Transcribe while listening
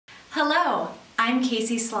Hello, I'm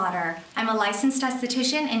Casey Slaughter. I'm a licensed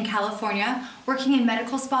esthetician in California, working in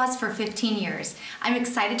medical spas for 15 years. I'm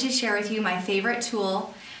excited to share with you my favorite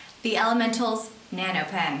tool, the Elemental's Nano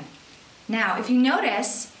Pen. Now, if you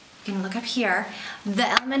notice, you can look up here, the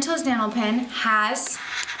Elemental's Nano Pen has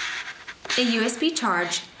a USB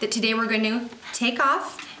charge that today we're going to take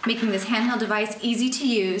off, making this handheld device easy to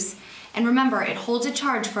use. And remember, it holds a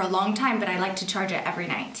charge for a long time, but I like to charge it every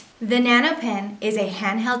night. The Nano Pen is a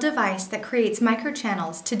handheld device that creates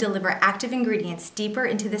microchannels to deliver active ingredients deeper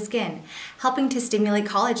into the skin, helping to stimulate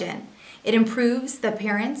collagen. It improves the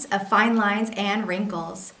appearance of fine lines and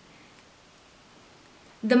wrinkles.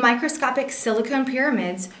 The microscopic silicone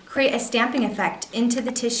pyramids create a stamping effect into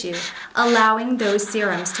the tissue, allowing those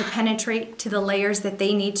serums to penetrate to the layers that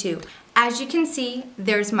they need to. As you can see,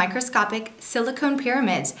 there's microscopic silicone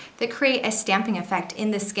pyramids that create a stamping effect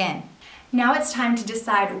in the skin. Now it's time to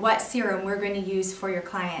decide what serum we're going to use for your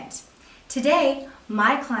client. Today,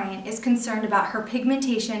 my client is concerned about her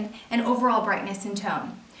pigmentation and overall brightness and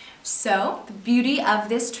tone. So, the beauty of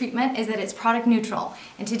this treatment is that it's product neutral.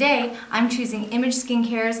 And today, I'm choosing Image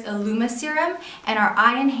Skincare's Illuma Serum and our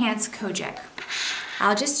Eye Enhance Kojic.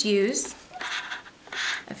 I'll just use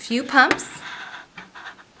a few pumps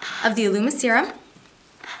of the Illuma Serum,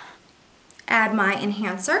 add my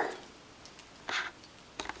enhancer,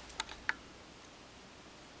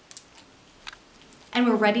 and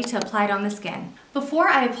we're ready to apply it on the skin. Before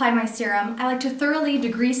I apply my serum, I like to thoroughly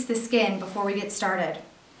degrease the skin before we get started.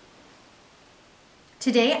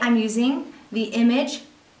 Today I'm using the Image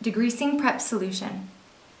Degreasing Prep Solution.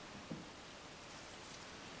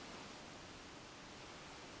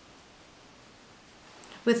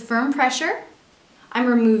 With firm pressure, I'm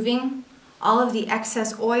removing all of the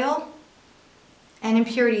excess oil and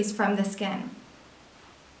impurities from the skin.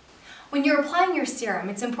 When you're applying your serum,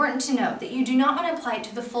 it's important to note that you do not want to apply it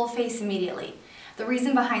to the full face immediately. The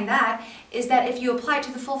reason behind that is that if you apply it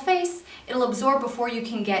to the full face, it'll absorb before you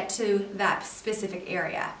can get to that specific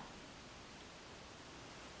area.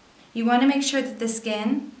 You want to make sure that the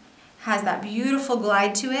skin has that beautiful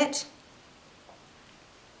glide to it,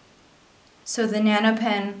 so the Nano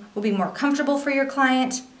Pen will be more comfortable for your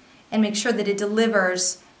client and make sure that it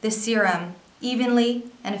delivers the serum evenly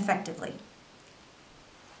and effectively.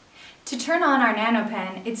 To turn on our Nano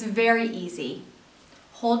Pen, it's very easy.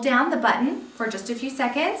 Hold down the button for just a few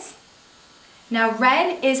seconds. Now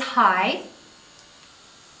red is high,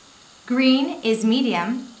 green is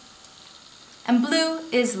medium, and blue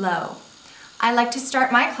is low. I like to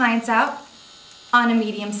start my clients out on a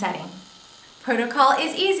medium setting. Protocol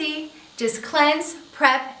is easy. Just cleanse,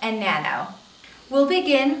 prep, and nano. We'll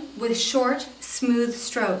begin with short, smooth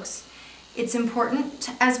strokes. It's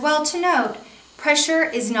important as well to note, pressure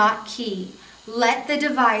is not key. Let the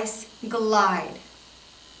device glide.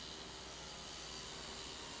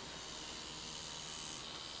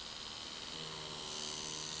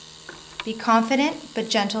 Be confident but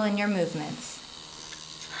gentle in your movements.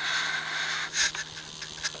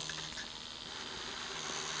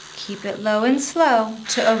 Keep it low and slow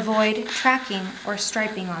to avoid tracking or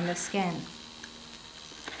striping on the skin.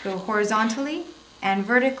 Go horizontally and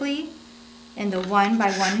vertically in the 1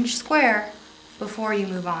 by 1 inch square before you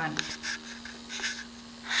move on.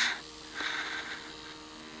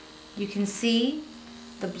 You can see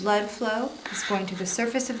the blood flow is going to the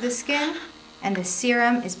surface of the skin and the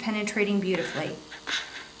serum is penetrating beautifully.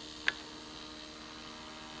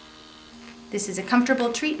 This is a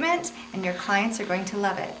comfortable treatment and your clients are going to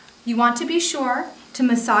love it. You want to be sure to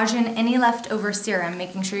massage in any leftover serum,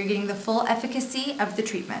 making sure you're getting the full efficacy of the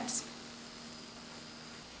treatment.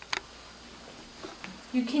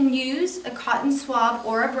 You can use a cotton swab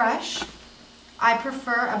or a brush. I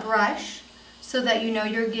prefer a brush so that you know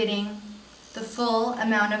you're getting the full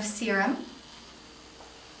amount of serum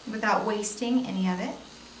without wasting any of it.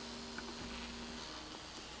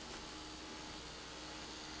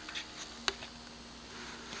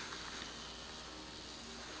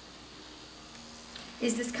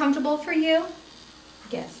 Is this comfortable for you?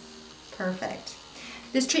 Yes. Perfect.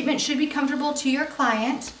 This treatment should be comfortable to your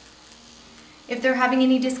client. If they're having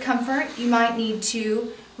any discomfort, you might need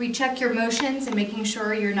to recheck your motions and making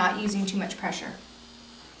sure you're not using too much pressure.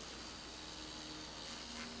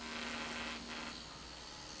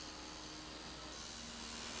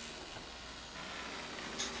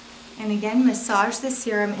 And again, massage the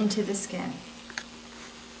serum into the skin.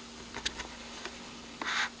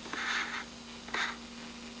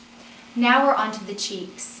 Now we're onto the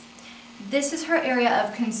cheeks. This is her area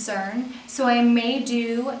of concern, so I may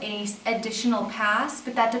do an additional pass,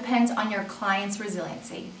 but that depends on your client's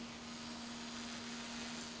resiliency.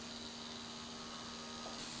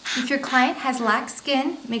 If your client has lax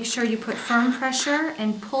skin, make sure you put firm pressure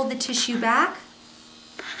and pull the tissue back.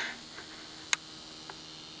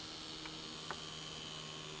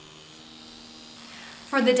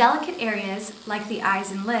 For the delicate areas, like the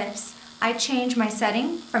eyes and lips, I change my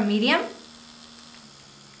setting from medium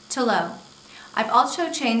to low. I've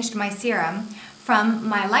also changed my serum from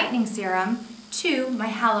my lightening serum to my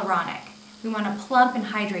hyaluronic. We want to plump and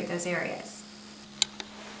hydrate those areas.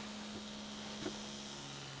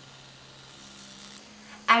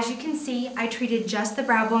 As you can see, I treated just the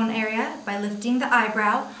brow bone area by lifting the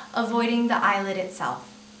eyebrow, avoiding the eyelid itself.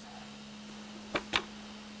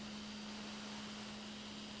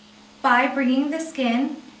 By bringing the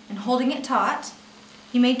skin and holding it taut,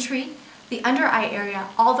 you may treat the under eye area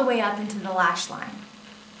all the way up into the lash line.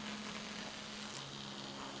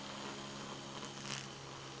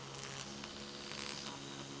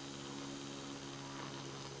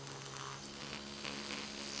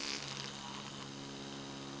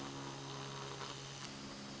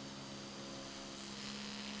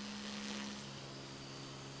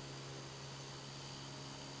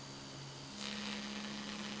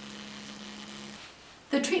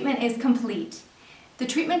 The treatment is complete. The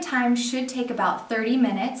treatment time should take about 30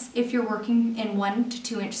 minutes if you're working in 1 to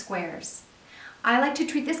 2 inch squares. I like to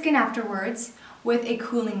treat the skin afterwards with a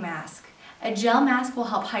cooling mask. A gel mask will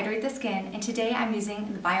help hydrate the skin, and today I'm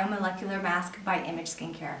using the Biomolecular Mask by Image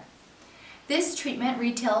Skincare. This treatment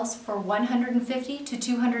retails for $150 to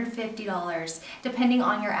 $250 depending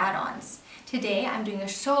on your add-ons. Today I'm doing a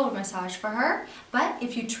shoulder massage for her, but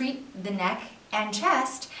if you treat the neck and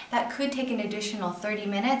chest, that could take an additional 30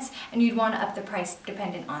 minutes and you'd want to up the price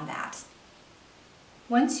dependent on that.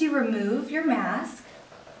 Once you remove your mask,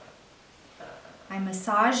 I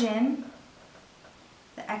massage in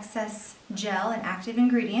the excess gel and active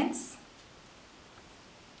ingredients,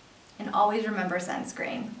 and always remember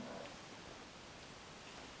sunscreen.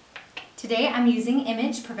 Today I'm using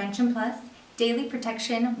Image Prevention Plus Daily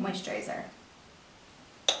Protection Moisturizer.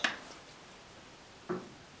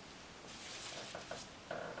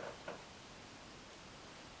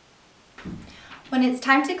 When it's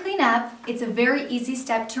time to clean up, it's a very easy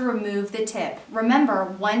step to remove the tip. Remember,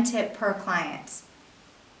 1 tip per client.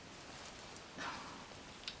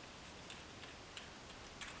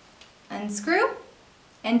 Unscrew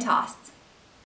and toss.